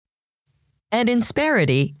At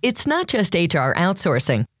Insperity, it's not just HR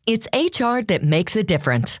outsourcing, it's HR that makes a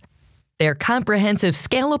difference. Their comprehensive,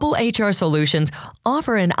 scalable HR solutions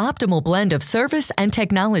offer an optimal blend of service and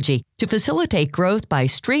technology to facilitate growth by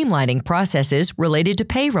streamlining processes related to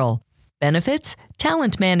payroll, benefits,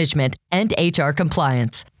 talent management, and HR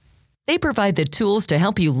compliance. They provide the tools to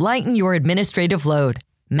help you lighten your administrative load,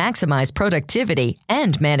 maximize productivity,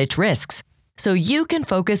 and manage risks, so you can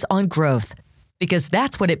focus on growth. Because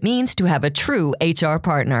that's what it means to have a true HR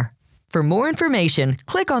partner. For more information,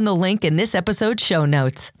 click on the link in this episode's show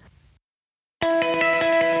notes.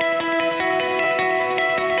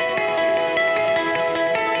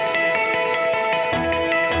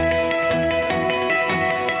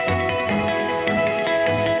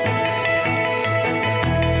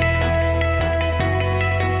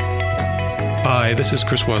 Hi, this is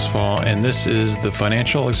Chris Westfall, and this is the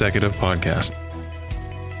Financial Executive Podcast.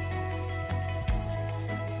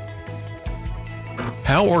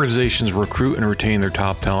 How organizations recruit and retain their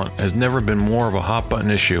top talent has never been more of a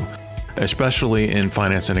hot-button issue, especially in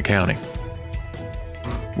finance and accounting.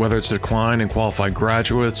 Whether it's a decline in qualified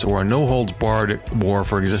graduates or a no-holds-barred war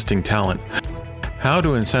for existing talent, how to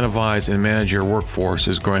incentivize and manage your workforce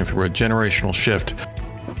is going through a generational shift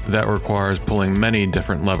that requires pulling many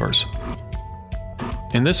different levers.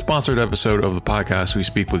 In this sponsored episode of the podcast, we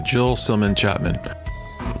speak with Jill Silman-Chapman,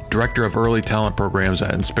 Director of Early Talent Programs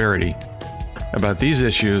at Insperity, about these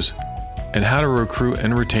issues and how to recruit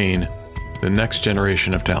and retain the next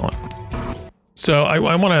generation of talent. So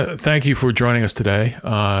I want to thank you for joining us today,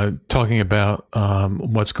 talking about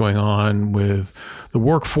what's going on with the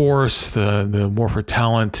workforce, the war for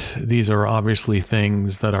talent. These are obviously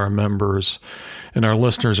things that our members and our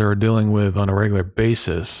listeners are dealing with on a regular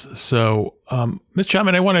basis. So, Ms.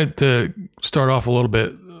 Chapman, I wanted to start off a little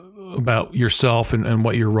bit about yourself and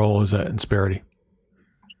what your role is at Insperity.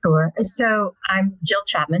 Sure. So I'm Jill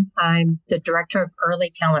Chapman. I'm the Director of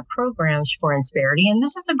Early Talent Programs for Insperity. And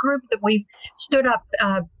this is a group that we stood up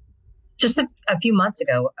just a few months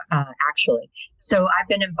ago, actually. So I've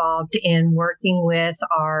been involved in working with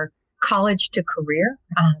our college to career,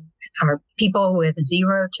 our people with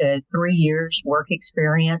 0 to 3 years work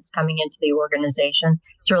experience coming into the organization.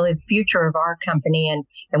 It's really the future of our company. And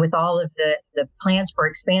with all of the plans for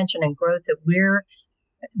expansion and growth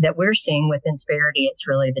that we're seeing with Insperity, it's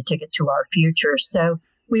really the ticket to our future. So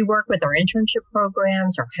we work with our internship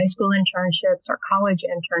programs, our high school internships, our college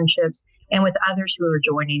internships, and with others who are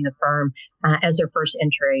joining the firm as their first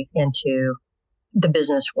entry into the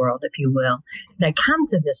business world, if you will. And I come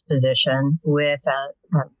to this position with a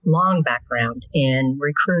long background in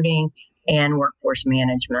recruiting and workforce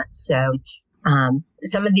management. So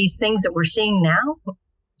some of these things that we're seeing now,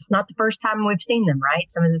 it's not the first time we've seen them, right?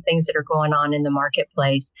 Some of the things that are going on in the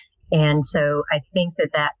marketplace. And so I think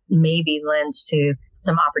that maybe lends to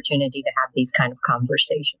some opportunity to have these kind of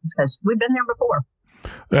conversations because we've been there before.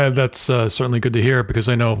 That's certainly good to hear because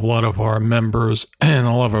I know a lot of our members and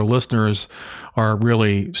all of our listeners are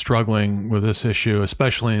really struggling with this issue,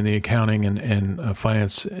 especially in the accounting and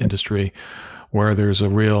finance industry, where there's a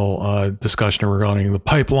real discussion regarding the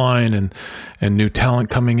pipeline and new talent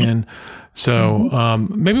coming in. So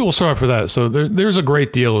maybe we'll start for that. So there's a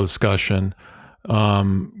great deal of discussion,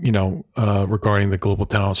 regarding the global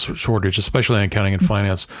talent shortage, especially in accounting and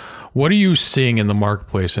finance. What are you seeing in the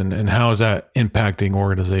marketplace and how is that impacting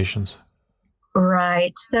organizations?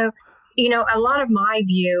 Right. So, a lot of my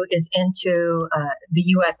view is into the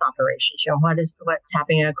U.S. operations, what's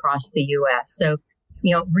happening across the U.S. So,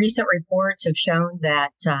 recent reports have shown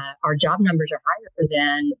that our job numbers are higher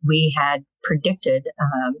than we had predicted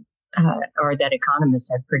or that economists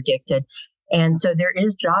had predicted. And so there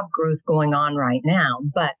is job growth going on right now,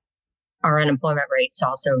 but our unemployment rate is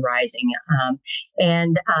also rising.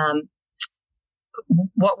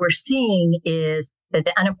 What we're seeing is that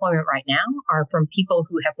the unemployment right now are from people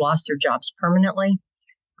who have lost their jobs permanently,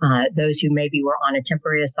 those who maybe were on a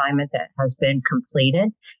temporary assignment that has been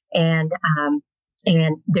completed. And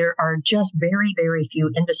there are just very, very few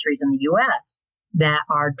industries in the U.S. that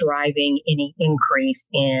are driving any increase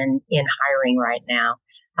in hiring right now.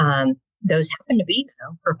 Those happen to be,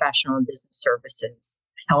 professional and business services,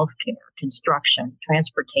 healthcare, construction,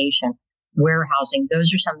 transportation, warehousing.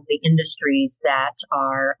 Those are some of the industries that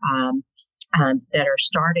are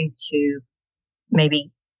starting to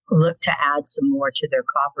maybe look to add some more to their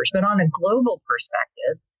coffers. But on a global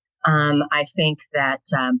perspective, I think that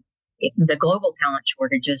the global talent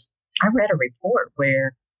shortages. I read a report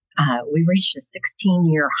where we reached a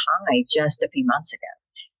 16-year high just a few months ago,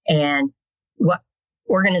 and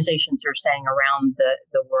organizations are saying around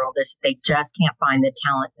the world is they just can't find the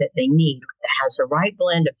talent that they need that has the right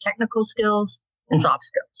blend of technical skills and soft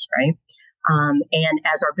skills, right? And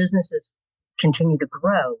as our businesses continue to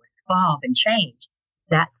grow, evolve, and change,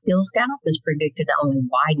 that skills gap is predicted to only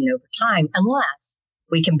widen over time unless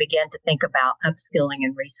we can begin to think about upskilling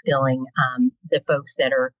and reskilling the folks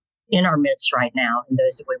that are in our midst right now and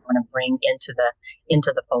those that we want to bring into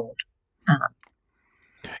the fold.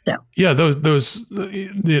 Yeah, those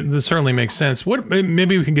certainly makes sense. What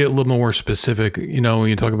maybe we can get a little more specific. When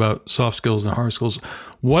you talk about soft skills and hard skills,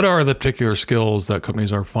 what are the particular skills that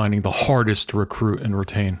companies are finding the hardest to recruit and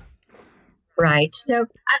retain? Right. So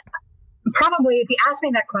probably, if you ask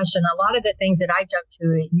me that question, a lot of the things that I jump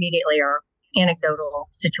to immediately are anecdotal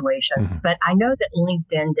situations. But I know that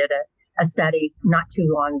LinkedIn did a study not too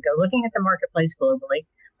long ago, looking at the marketplace globally.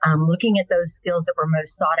 Looking at those skills that were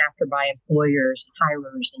most sought after by employers,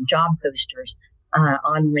 hirers, and job posters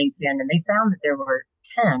on LinkedIn. And they found that there were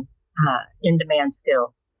 10 in-demand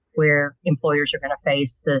skills where employers are going to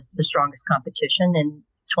face the strongest competition in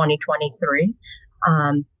 2023,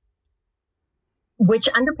 which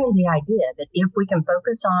underpins the idea that if we can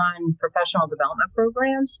focus on professional development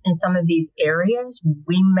programs in some of these areas,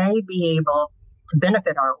 we may be able to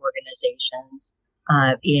benefit our organizations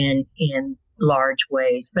in large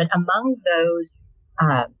ways. But among those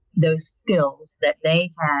skills that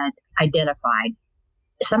they had identified,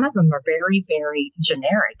 some of them are very, very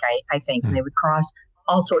generic, I think, and they would cross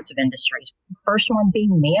all sorts of industries. First one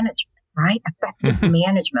being management, right? Effective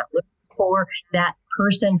management. Look for that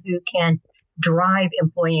person who can drive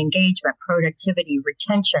employee engagement, productivity,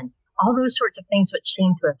 retention, all those sorts of things which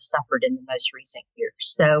seem to have suffered in the most recent years.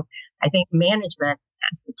 So I think management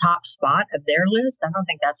at the top spot of their list, I don't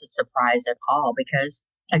think that's a surprise at all because,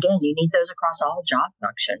 again, you need those across all job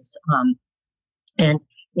functions. And,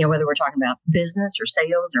 whether we're talking about business or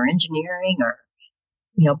sales or engineering or,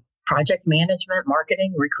 project management,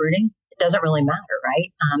 marketing, recruiting, it doesn't really matter,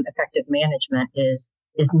 right? Effective management is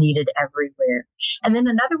needed everywhere. And then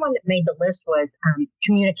another one that made the list was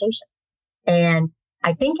communication. And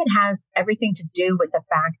I think it has everything to do with the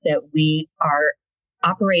fact that we are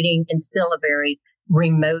operating in still a very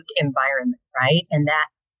remote environment, right? And that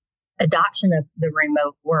adoption of the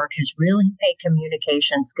remote work has really made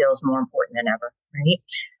communication skills more important than ever,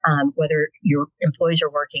 right? Whether your employees are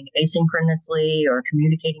working asynchronously or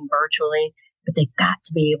communicating virtually, but they've got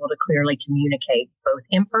to be able to clearly communicate both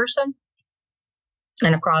in person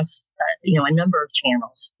and across, a number of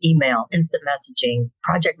channels: email, instant messaging,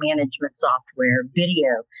 project management software,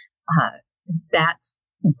 video. That's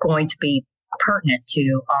going to be pertinent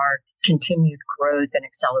to our continued growth and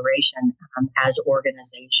acceleration as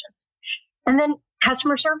organizations. And then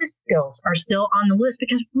customer service skills are still on the list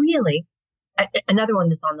because really, another one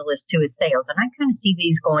that's on the list too is sales. And I kind of see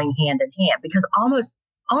these going hand in hand because almost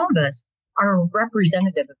all of us are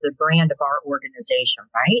representative of the brand of our organization,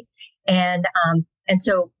 right? And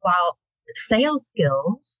so while sales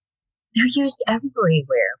skills, they're used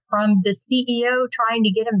everywhere, from the CEO trying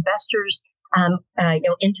to get investors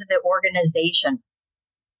into the organization,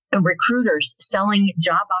 and recruiters selling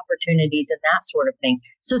job opportunities and that sort of thing.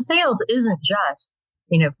 So sales isn't just,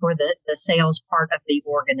 for the sales part of the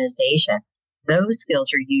organization. Those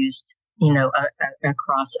skills are used,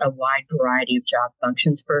 across a wide variety of job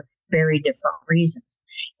functions for very different reasons.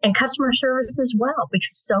 And customer service as well,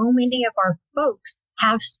 because so many of our folks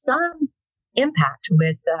have some impact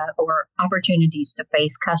with or opportunities to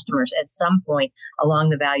face customers at some point along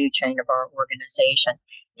the value chain of our organization.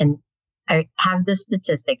 And I have this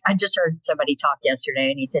statistic. I just heard somebody talk yesterday,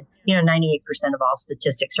 and he said, 98% of all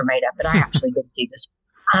statistics are made up. But I actually did see this.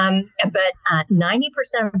 But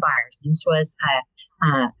 90% of buyers, this was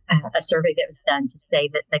a survey that was done to say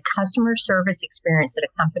that the customer service experience that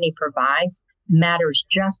a company provides matters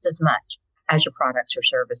just as much as your products or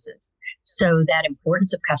services. So that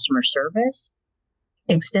importance of customer service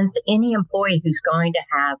extends to any employee who's going to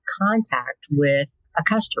have contact with a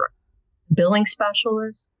customer: billing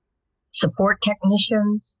specialists, support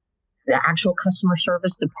technicians, the actual customer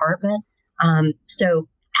service department. So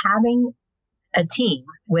having a team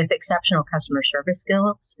with exceptional customer service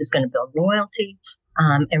skills is going to build loyalty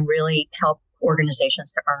and really help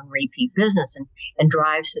organizations to earn repeat business and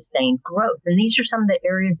drive sustained growth. And these are some of the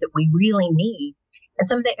areas that we really need, and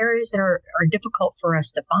some of the areas that are difficult for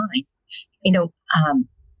us to find.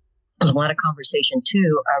 There's a lot of conversation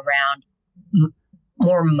too around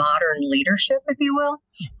more modern leadership, if you will,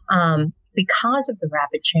 because of the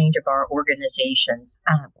rapid change of our organizations.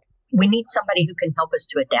 We need somebody who can help us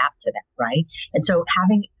to adapt to that, right? And so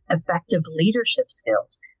having effective leadership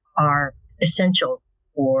skills are essential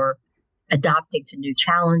for adapting to new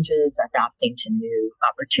challenges, adapting to new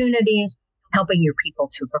opportunities, helping your people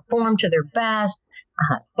to perform to their best,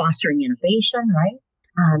 fostering innovation, right?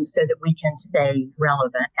 So that we can stay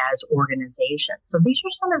relevant as organizations. So these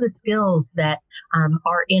are some of the skills that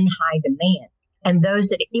are in high demand. And those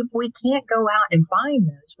that if we can't go out and find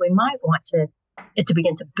those, we might want to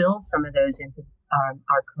begin to build some of those into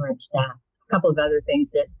our current staff. A couple of other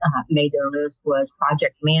things that made their list was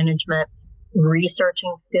project management,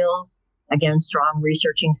 researching skills. Again, strong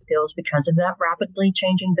researching skills because of that rapidly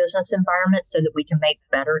changing business environment so that we can make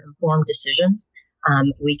better informed decisions.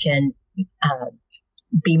 We can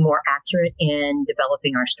be more accurate in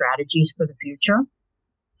developing our strategies for the future.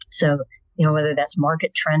 So, whether that's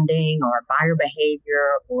market trending or buyer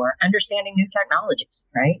behavior or understanding new technologies,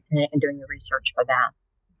 right? And doing the research for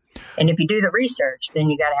that. And if you do the research, then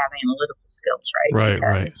you got to have analytical skills, right?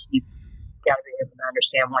 Right. You've got to be able to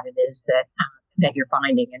understand what it is that you're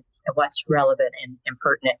finding and what's relevant and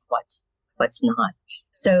pertinent, what's not.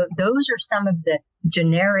 So those are some of the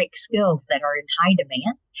generic skills that are in high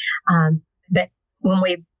demand. But when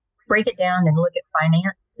we break it down and look at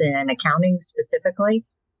finance and accounting specifically,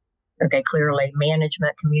 okay, clearly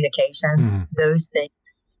management, communication, those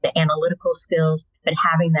things, the analytical skills, but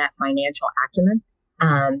having that financial acumen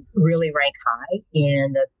really rank high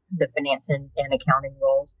in the finance and accounting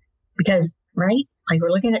roles. Because, right, like we're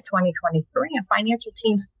looking at 2023 and financial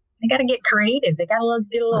teams, they got to get creative. They got to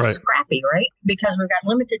get a little scrappy, right? Because we've got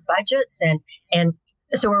limited budgets. And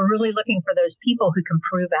so we're really looking for those people who can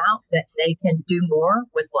prove out that they can do more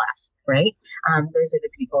with less, right? Those are the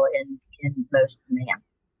people in most demand.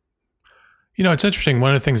 It's interesting.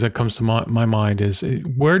 One of the things that comes to my mind is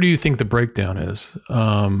where do you think the breakdown is?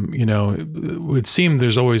 It would seem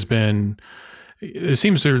there's always been, it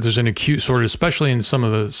seems there's an acute sort of, especially in some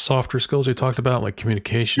of the softer skills you talked about, like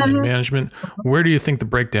communication and management. Where do you think the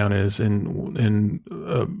breakdown is in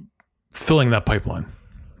filling that pipeline?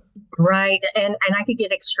 Right. And I could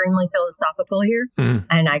get extremely philosophical here,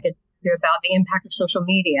 and I could hear about the impact of social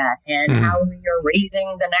media and how we are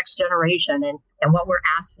raising the next generation and what we're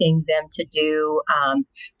asking them to do,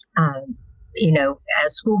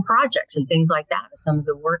 as school projects and things like that, some of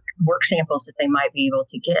the work samples that they might be able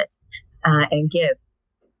to get and give.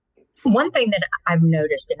 One thing that I've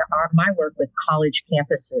noticed in my work with college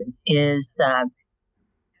campuses is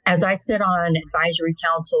as I sit on advisory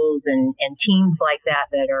councils and teams like that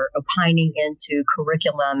are opining into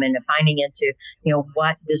curriculum and opining into,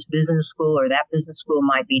 what this business school or that business school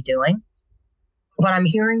might be doing, what I'm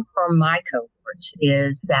hearing from my cohorts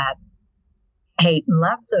is that, hey,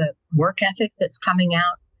 love the work ethic that's coming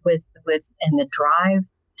out with and the drive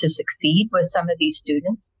to succeed with some of these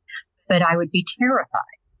students, but I would be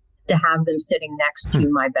terrified to have them sitting next to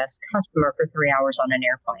my best customer for 3 hours on an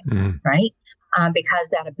airplane, right? Because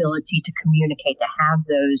that ability to communicate, to have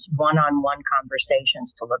those one-on-one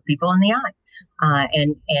conversations, to look people in the eye,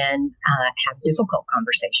 and have difficult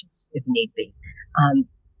conversations if need be.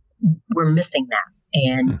 We're missing that,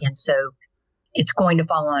 and so it's going to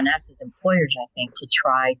fall on us as employers, I think, to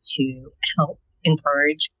try to help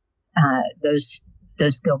encourage those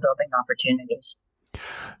skill building opportunities.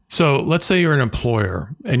 So let's say you're an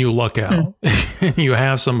employer and you luck out and you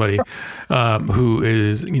have somebody who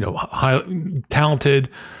is, highly talented,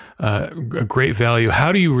 a great value.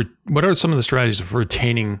 What are some of the strategies for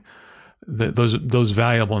retaining those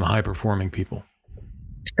valuable and high performing people?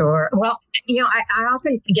 Sure. Well, I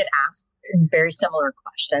often get asked a very similar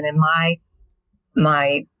question, and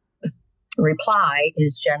my reply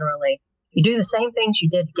is generally, you do the same things you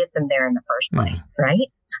did to get them there in the first place, right?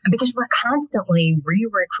 Because we're constantly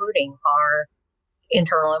re-recruiting our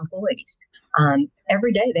internal employees.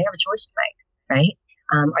 Every day they have a choice to make, right?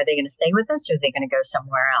 Are they going to stay with us or are they going to go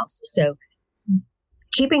somewhere else? So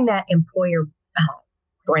keeping that employer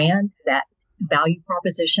brand, that value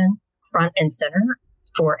proposition front and center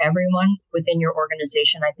for everyone within your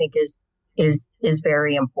organization, I think is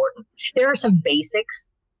very important. There are some basics,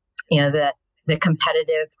 the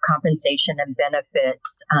competitive compensation and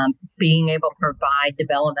benefits, being able to provide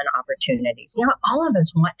development opportunities. All of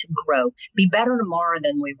us want to grow, be better tomorrow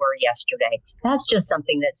than we were yesterday. That's just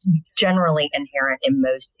something that's generally inherent in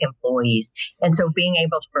most employees. And so being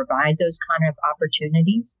able to provide those kind of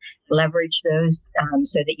opportunities, leverage those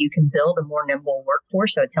so that you can build a more nimble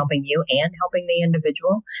workforce. So it's helping you and helping the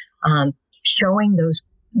individual, showing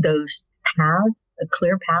those paths,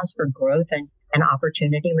 clear paths for growth and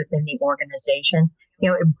opportunity within the organization.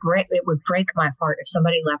 It would break my heart if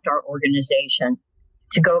somebody left our organization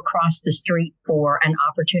to go across the street for an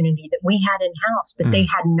opportunity that we had in-house, but they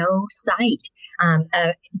had no sight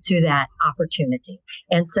to that opportunity.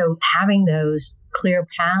 And so having those clear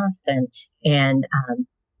path and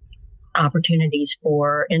opportunities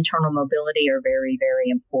for internal mobility are very, very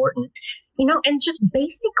important. And just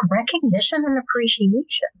basic recognition and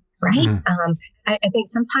appreciation, right? Mm-hmm. I think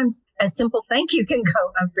sometimes a simple thank you can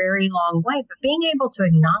go a very long way, but being able to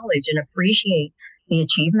acknowledge and appreciate the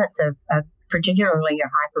achievements of particularly your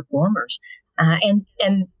high performers, and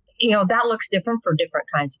that looks different for different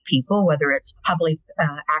kinds of people, whether it's public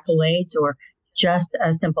accolades or just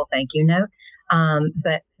a simple thank you note.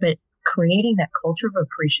 But creating that culture of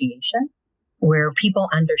appreciation where people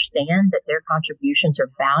understand that their contributions are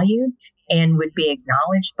valued and would be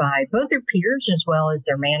acknowledged by both their peers as well as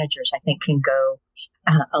their managers, I think can go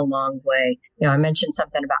a long way. I mentioned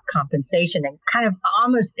something about compensation, and kind of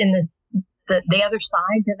almost in the other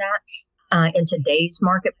side to that in today's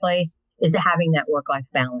marketplace is having that work-life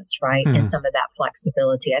balance, right? Mm-hmm. And some of that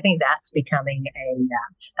flexibility. I think that's becoming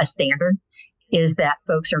a standard, is that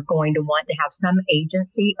folks are going to want to have some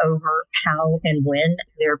agency over how and when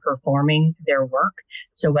they're performing their work.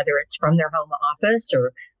 So whether it's from their home office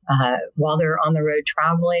or while they're on the road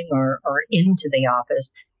traveling or into the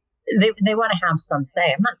office, they want to have some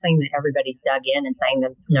say. I'm not saying that everybody's dug in and saying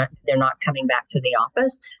that they're not coming back to the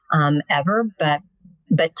office ever, but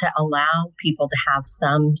to allow people to have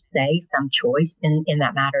some say, some choice in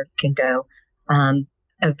that matter can go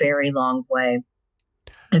a very long way.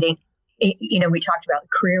 I think, we talked about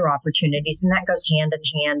career opportunities, and that goes hand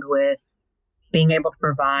in hand with being able to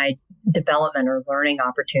provide development or learning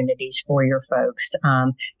opportunities for your folks,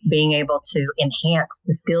 being able to enhance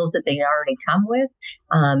the skills that they already come with,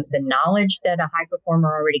 the knowledge that a high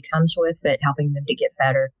performer already comes with, but helping them to get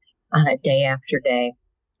better day after day.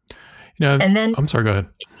 And then I'm sorry, go ahead.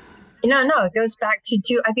 No, it goes back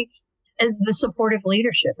to I think the supportive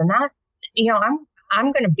leadership, and that,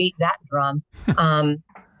 I'm going to beat that drum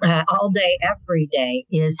all day, every day,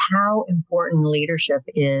 is how important leadership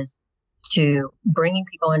is to bringing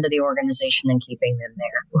people into the organization and keeping them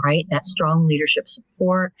there, right? That strong leadership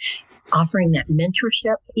support, offering that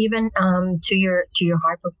mentorship even to your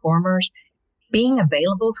high performers, being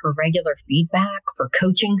available for regular feedback, for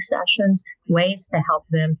coaching sessions, ways to help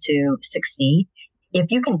them to succeed. If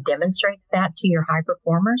you can demonstrate that to your high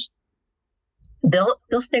performers, they'll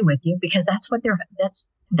stay with you, because that's what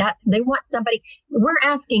they want somebody. We're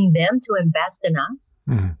asking them to invest in us.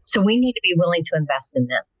 Mm-hmm. So we need to be willing to invest in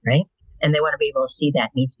them, right? And they want to be able to see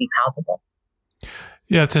that needs to be palpable.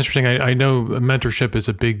 Yeah, it's interesting. I know mentorship is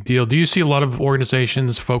a big deal. Do you see a lot of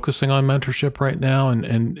organizations focusing on mentorship right now?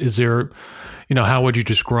 And is there, how would you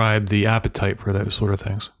describe the appetite for those sort of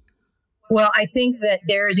things? Well, I think that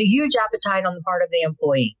there is a huge appetite on the part of the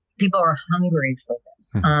employee. People are hungry for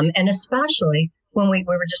this. Mm-hmm. And especially when we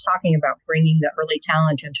were just talking about bringing the early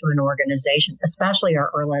talent into an organization, especially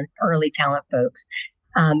our early talent folks.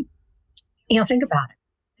 Think about it.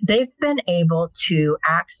 They've been able to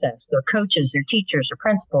access their coaches, their teachers, their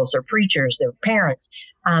principals, their preachers, their parents,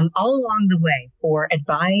 all along the way for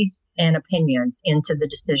advice and opinions into the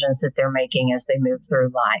decisions that they're making as they move through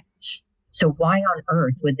life. So why on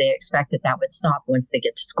earth would they expect that would stop once they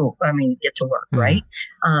get to school? Get to work, right?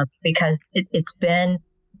 Because it's been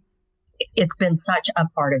such a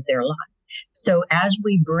part of their life. So as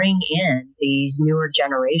we bring in these newer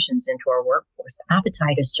generations into our workforce,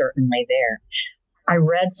 appetite is certainly there. I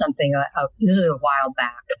read something, this is a while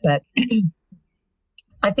back, but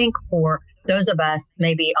I think for those of us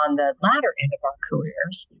maybe on the latter end of our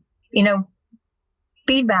careers,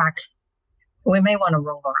 feedback, we may want to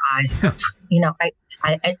roll our eyes.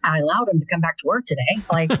 I allowed them to come back to work today.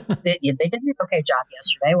 Like they did an okay job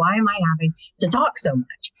yesterday. Why am I having to talk so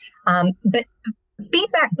much? But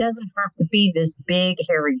feedback doesn't have to be this big,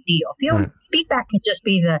 hairy deal. Right. Feedback can just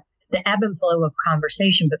be the ebb and flow of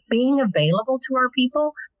conversation, but being available to our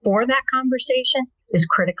people for that conversation is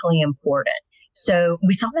critically important. So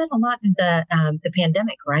we saw that a lot in the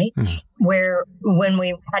pandemic, right? Mm-hmm. Where when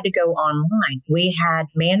we had to go online, we had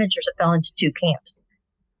managers that fell into two camps.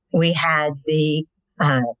 We had the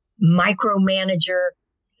micromanager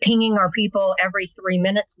pinging our people every 3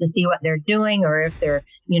 minutes to see what they're doing, or if their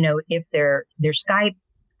Skype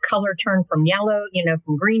color turned from yellow,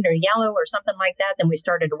 from green to yellow or something like that. Then we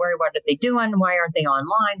started to worry, what are they doing? Why aren't they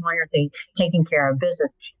online? Why aren't they taking care of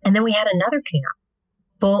business? And then we had another camp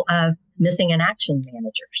full of missing in action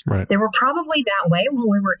managers. Right. They were probably that way when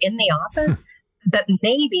we were in the office, but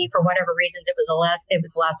maybe for whatever reasons it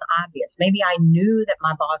was less obvious. Maybe I knew that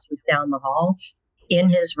my boss was down the hall in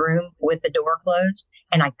his room with the door closed,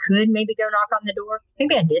 and I could maybe go knock on the door.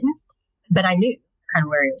 Maybe I didn't, but I knew kind of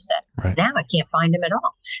where he was at. Right. Now I can't find him at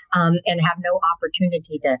all, and have no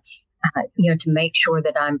opportunity to, to make sure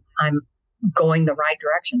that I'm going the right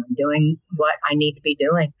direction. I'm doing what I need to be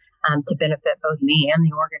doing to benefit both me and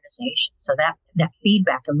the organization. So that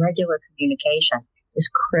feedback and regular communication is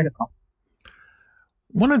critical.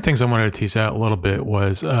 One of the things I wanted to tease out a little bit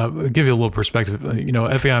was give you a little perspective.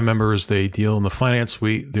 FEI members, they deal in the finance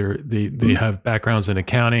suite. They have backgrounds in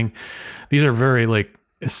accounting. These are very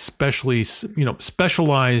especially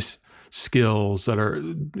specialized skills that are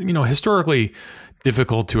historically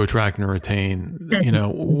difficult to attract and retain.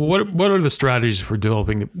 What are the strategies for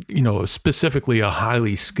developing specifically a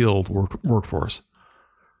highly skilled workforce?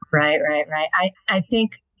 Right. I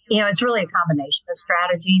think it's really a combination of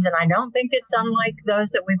strategies, and I don't think it's unlike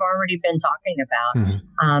those that we've already been talking about.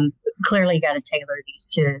 Mm-hmm. Clearly, you got to tailor these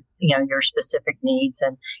to your specific needs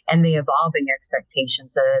and the evolving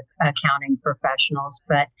expectations of accounting professionals.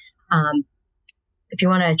 But if you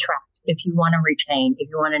want to attract, if you want to retain, if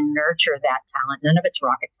you want to nurture that talent, none of it's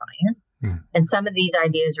rocket science. Mm. And some of these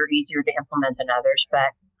ideas are easier to implement than others. But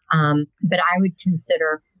I would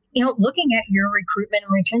consider looking at your recruitment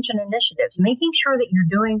and retention initiatives, making sure that you're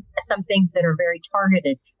doing some things that are very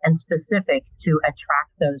targeted and specific to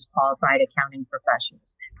attract those qualified accounting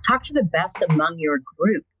professionals. Talk to the best among your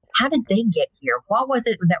group. How did they get here? What was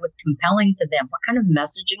it that was compelling to them? What kind of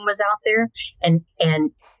messaging was out there and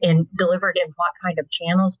delivered in what kind of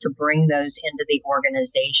channels to bring those into the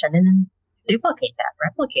organization, and then replicate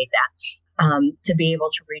that to be able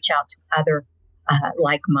to reach out to other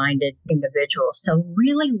like-minded individuals. So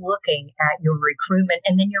really looking at your recruitment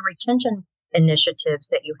and then your retention initiatives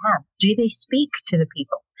that you have. Do they speak to the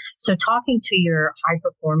people? So talking to your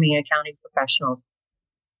high-performing accounting professionals,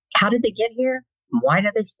 how did they get here? Why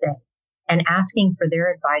do they stay? And asking for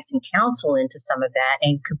their advice and counsel into some of that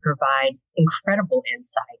and could provide incredible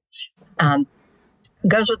insight.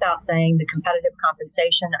 Goes without saying, the competitive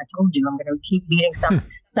compensation. I told you I'm going to keep beating some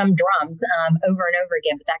drums over and over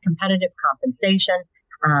again, but that competitive compensation,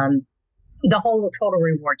 the whole total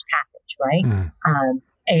rewards package, right?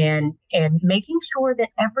 And making sure that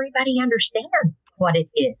everybody understands what it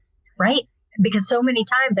is, right? Because so many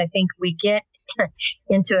times I think we get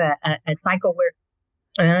into a cycle where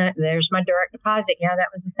there's my direct deposit. Yeah, that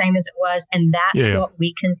was the same as it was. And that's what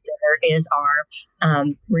we consider is our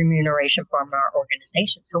remuneration from our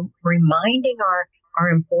organization. So reminding our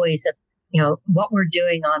employees of, what we're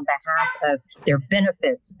doing on behalf of their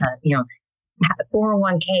benefits,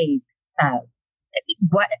 401ks,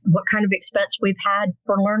 what kind of expense we've had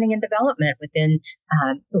for learning and development within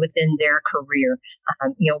their career.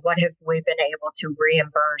 What have we been able to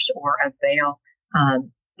reimburse or avail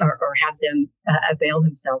or have them avail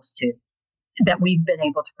themselves to that we've been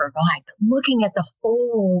able to provide. But looking at the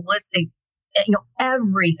holistic,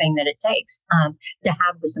 everything that it takes to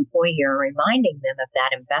have this employee here, reminding them of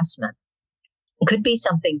that investment, it could be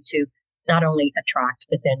something to not only attract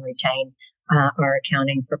but then retain our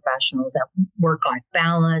accounting professionals, that work-life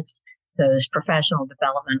balance, those professional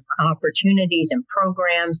development opportunities and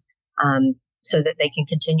programs, so that they can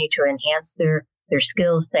continue to enhance their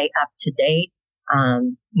skills, stay up to date.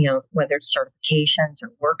 Whether it's certifications or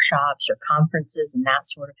workshops or conferences and that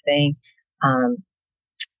sort of thing.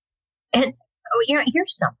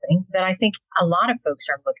 Here's something that I think a lot of folks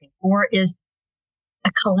are looking for is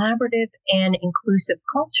a collaborative and inclusive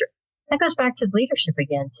culture. That goes back to leadership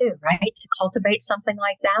again, too, right? To cultivate something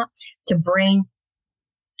like that, to bring,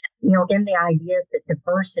 in the ideas that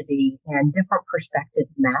diversity and different perspectives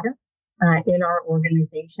matter. In our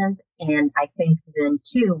organizations. And I think then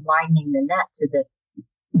too, widening the net to the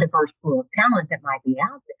diverse pool of talent that might be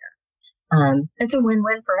out there. It's a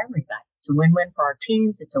win-win for everybody. It's a win-win for our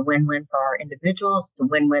teams. It's a win-win for our individuals. It's a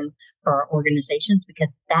win-win for our organizations,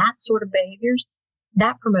 because that sort of behaviors,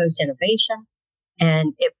 that promotes innovation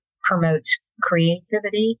and it promotes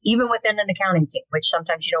creativity, even within an accounting team, which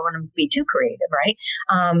sometimes you don't want to be too creative, right?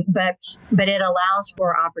 But it allows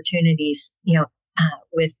for opportunities,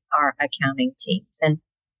 with our accounting teams. And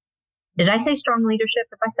did I say strong leadership?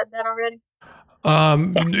 Have I said that already?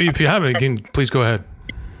 If you haven't, please go ahead.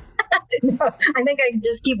 No, I think I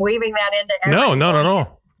just keep weaving that into everything.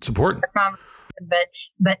 No. It's important.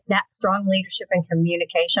 But that strong leadership and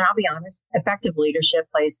communication, I'll be honest, effective leadership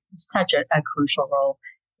plays such a crucial role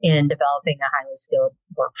in developing a highly skilled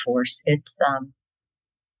workforce. It's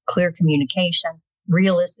clear communication,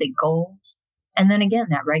 realistic goals, and then again,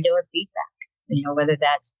 that regular feedback. Whether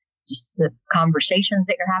that's just the conversations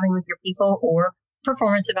that you're having with your people or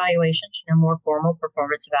performance evaluations, more formal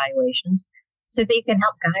performance evaluations, so they can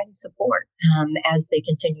help guide and support as they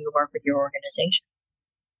continue to work with your organization.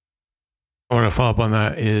 I want to follow up on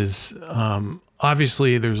that is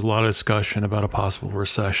obviously there's a lot of discussion about a possible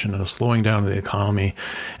recession and a slowing down of the economy,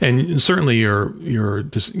 and certainly your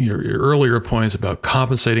earlier points about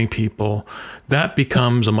compensating people, that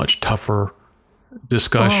becomes a much tougher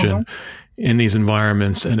discussion in these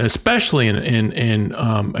environments, and especially in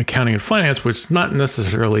accounting and finance, which is not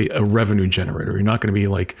necessarily a revenue generator. You're not going to be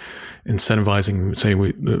like incentivizing, say,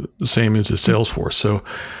 the same as a sales force. So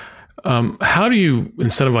how do you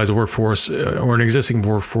incentivize a workforce or an existing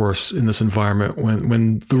workforce in this environment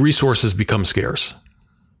when the resources become scarce?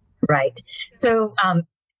 Right. So,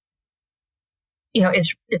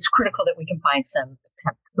 it's critical that we can find some kind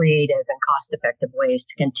of creative and cost-effective ways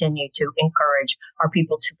to continue to encourage our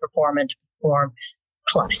people to perform and to perform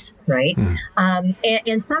plus, right?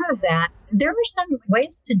 And some of that, there are some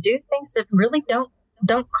ways to do things that really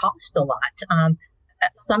don't cost a lot.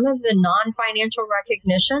 Some of the non-financial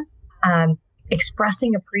recognition,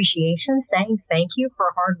 expressing appreciation, saying thank you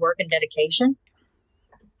for hard work and dedication,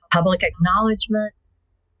 public acknowledgement,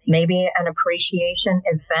 maybe an appreciation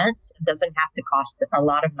event. Doesn't have to cost a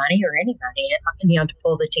lot of money or any money, to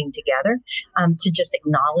pull the team together, to just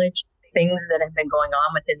acknowledge things that have been going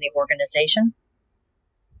on within the organization.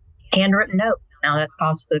 Handwritten note. Now that's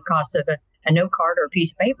the cost of a note card or a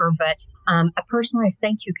piece of paper, but a personalized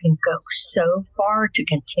thank you can go so far to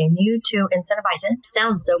continue to incentivize. It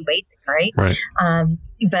sounds so basic, right? Right.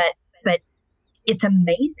 But it's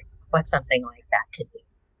amazing what something like that could do.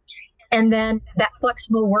 And then that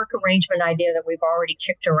flexible work arrangement idea that we've already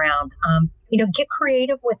kicked around, get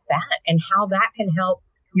creative with that and how that can help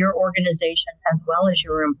your organization as well as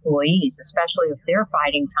your employees, especially if they're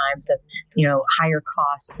fighting times of, higher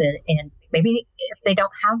costs and maybe if they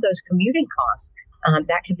don't have those commuting costs.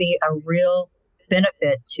 That could be a real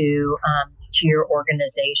benefit to your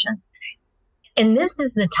organizations. And this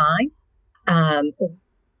is the time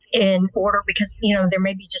in order, because, there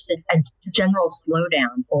may be just a general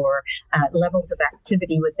slowdown or levels of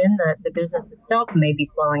activity within the business itself may be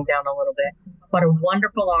slowing down a little bit. What a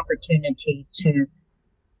wonderful opportunity to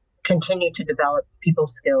continue to develop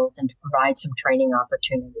people's skills and to provide some training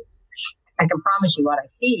opportunities. I can promise you what I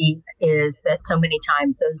see is that so many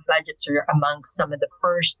times those budgets are among some of the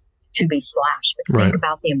first to be slashed. But think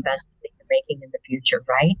about the investment that you're making in the future,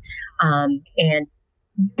 right? And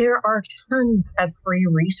there are tons of free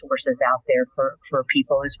resources out there for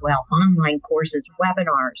people as well. Online courses,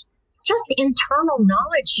 webinars, just internal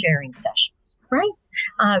knowledge sharing sessions,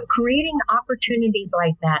 right? Creating opportunities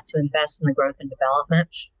like that to invest in the growth and development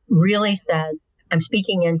really says, I'm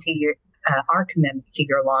speaking into our commitment to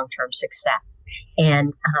your long-term success,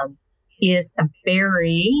 and is a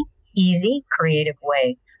very easy, creative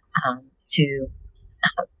way to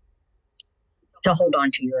hold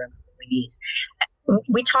on to your employees.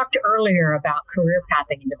 We talked earlier about career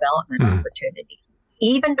pathing and development opportunities.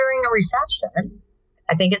 Even during a recession,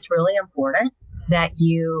 I think it's really important that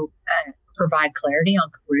you provide clarity on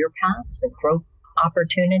career paths and growth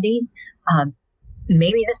opportunities.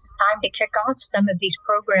 Maybe this is time to kick off some of these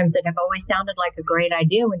programs that have always sounded like a great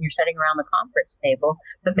idea when you're sitting around the conference table,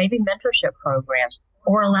 but maybe mentorship programs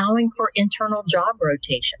or allowing for internal job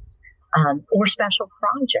rotations or special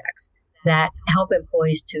projects that help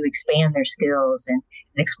employees to expand their skills and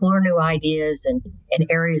explore new ideas and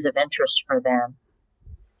areas of interest for them.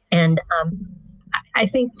 And I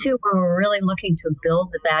think, too, we're really looking to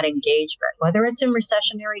build that engagement, whether it's in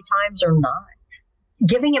recessionary times or not.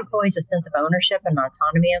 Giving employees a sense of ownership and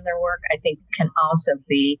autonomy in their work, I think, can also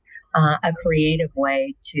be a creative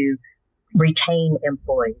way to retain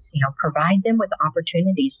employees. Provide them with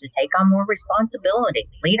opportunities to take on more responsibility,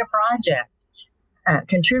 lead a project,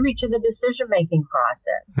 contribute to the decision-making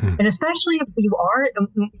process. And especially if you are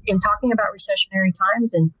in talking about recessionary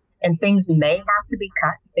times and things may have to be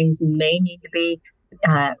cut, things may need to be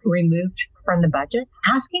removed from the budget,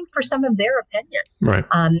 asking for some of their opinions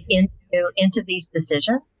into these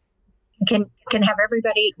decisions can have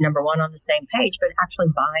everybody, number one, on the same page, but actually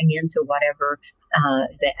buying into whatever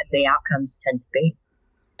the outcomes tend to be.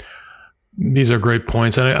 These are great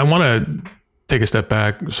points. And I want to take a step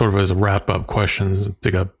back sort of as a wrap-up question,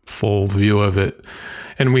 take a full view of it.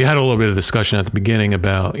 And we had a little bit of discussion at the beginning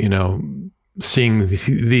about, seeing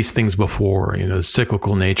these things before, the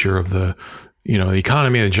cyclical nature of the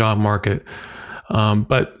economy and the job market.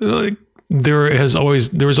 But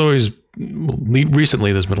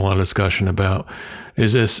recently there's been a lot of discussion about,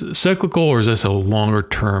 is this cyclical or is this a longer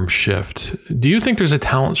term shift? Do you think there's a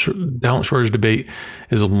talent shortage debate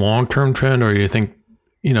is a long-term trend, or do you think,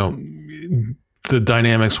 the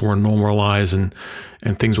dynamics will normalize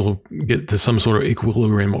and things will get to some sort of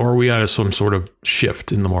equilibrium, or are we at some sort of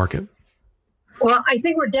shift in the market? Well, I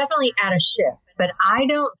think we're definitely at a shift, But I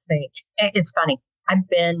don't think, it's funny, I've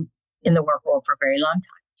been in the work world for a very long time,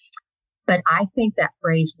 but I think that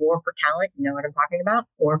phrase war for talent, you know what I'm talking about?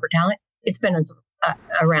 War for talent, it's been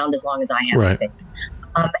around as long as I have, right. I think.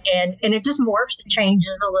 And it just morphs, it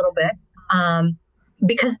changes a little bit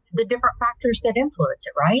because the different factors that influence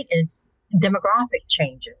it, right? It's demographic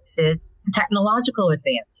changes, it's technological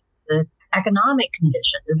advances, it's economic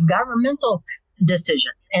conditions, it's governmental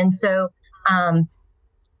decisions. And so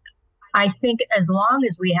I think as long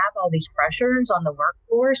as we have all these pressures on the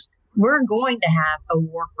workforce, we're going to have a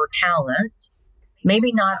war for talent,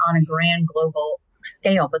 maybe not on a grand global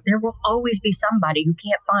scale, but there will always be somebody who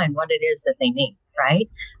can't find what it is that they need, right?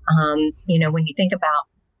 When you think about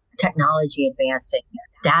technology advancing,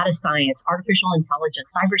 data science, artificial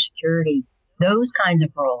intelligence, cybersecurity, those kinds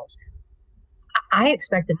of roles, I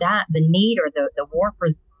expect that the need or the war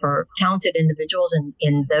for talented individuals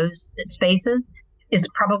in those spaces is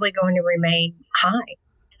probably going to remain high.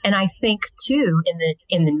 And I think too,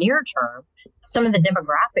 in the near term, some of the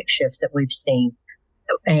demographic shifts that we've seen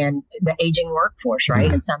and the aging workforce,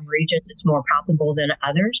 right? In some regions, it's more palpable than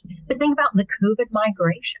others. But think about the COVID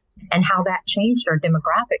migrations and how that changed our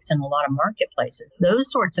demographics in a lot of marketplaces. Those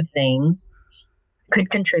sorts of things could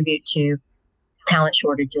contribute to talent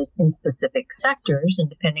shortages in specific sectors. And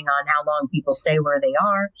depending on how long people stay where they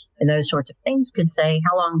are, and those sorts of things could say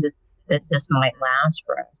how long this might last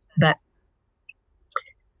for us. But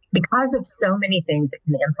because of so many things that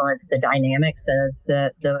can influence the dynamics of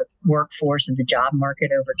the workforce of the job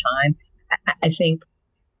market over time, I think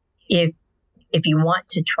if you want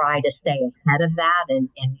to try to stay ahead of that and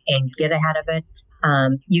get ahead of it,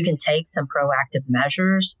 you can take some proactive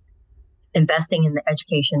measures, investing in the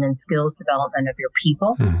education and skills development of your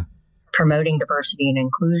people, promoting diversity and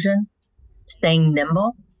inclusion, staying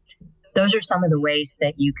nimble. Those are some of the ways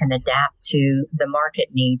that you can adapt to the market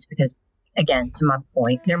needs because, again, to my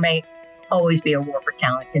point, there may always be a war for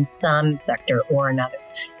talent in some sector or another.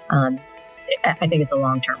 I think it's a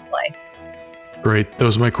long-term play. Great.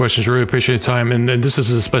 Those are my questions. Really appreciate the time. And this is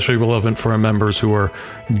especially relevant for our members who are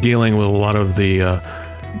dealing with a lot of the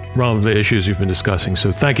relevant issues you've been discussing.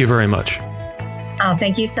 So thank you very much. Oh,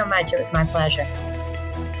 thank you so much. It was my pleasure.